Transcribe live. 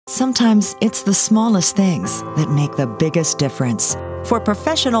sometimes it's the smallest things that make the biggest difference. For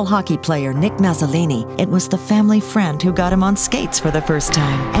professional hockey player Nick Mazzolini, it was the family friend who got him on skates for the first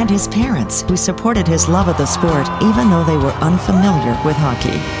time, and his parents who supported his love of the sport even though they were unfamiliar with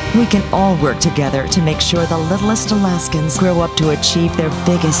hockey. We can all work together to make sure the littlest Alaskans grow up to achieve their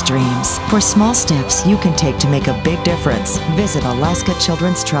biggest dreams. For small steps you can take to make a big difference, visit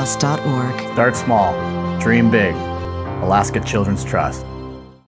alaskachildrenstrust.org. Start small, dream big. Alaska Children's Trust.